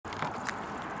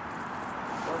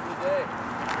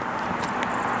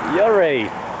You're ready.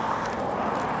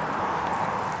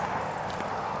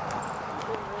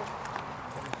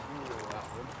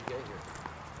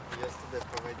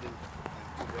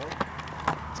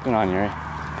 What's going on, Yuri?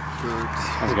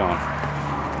 How's it going?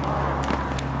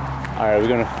 Alright, we're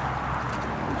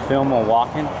gonna film while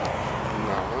walking.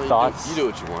 No, thoughts? You do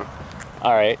what you want.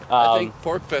 Alright. I think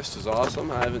PorcFest is awesome.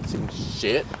 I haven't seen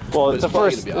shit. Well, it's the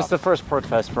first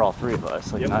PorcFest for all three of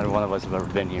us. Like, neither one of us have ever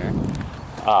been here.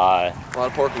 A lot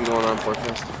of porking going on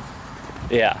PorcFest.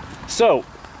 Yeah. So,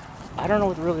 I don't know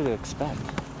what really to expect.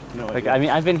 No idea. Like, I mean,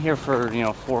 I've been here for,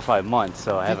 4 or 5 months,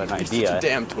 so I have an idea. You're such a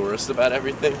damn tourist about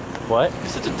everything. What? You're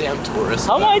such a damn tourist.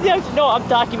 How am I? No, I'm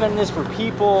documenting this for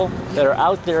people that are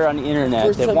out there on the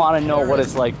internet that want to know what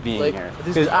it's like being here.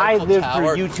 Because I lived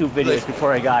through YouTube videos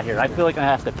before I got here. I feel like I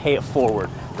have to pay it forward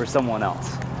for someone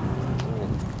else.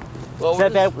 Well, is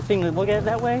that that thing to look at it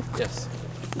that way? Yes.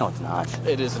 No, it's not.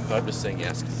 It isn't. I'm just saying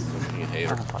yes because I'm being a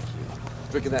hater. Oh, fuck you.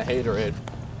 Freaking that haterade.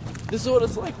 This is what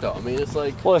it's like, though. I mean, it's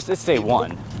like. Well, it's day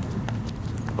one.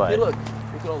 But hey, look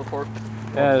at all the pork.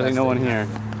 Yeah, there's no one here.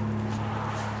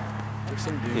 There's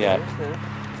some dude. Yeah.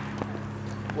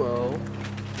 Well,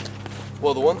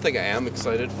 the one thing I am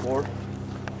excited for,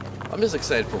 I'm just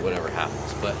excited for whatever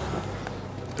happens, but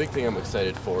the big thing I'm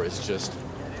excited for is just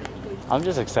I'm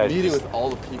just excited. Meeting with all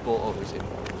the people. Oh, there's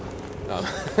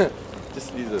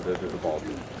just these are the ball.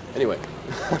 Anyway,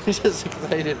 I'm just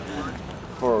excited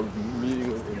for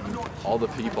meeting with all the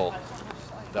people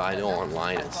that I know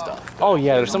online and stuff. Oh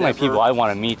yeah, there's so many people I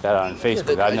want to meet that on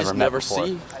Facebook that I've never met before.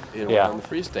 See, on the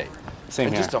free state. Same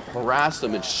and here. just to harass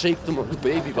them and shake them like a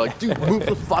baby, like, dude, move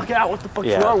the fuck out! What the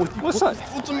fuck's wrong with you? What's the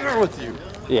matter with you?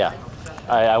 Yeah,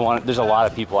 I want. There's a lot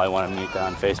of people I want to meet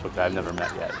on Facebook that I've never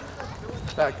met yet.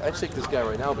 In fact, I'd shake this guy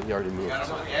right now, but he already moved.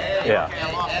 So. Yeah.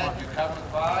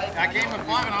 I came at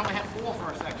 5 and I only had 4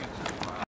 for a second.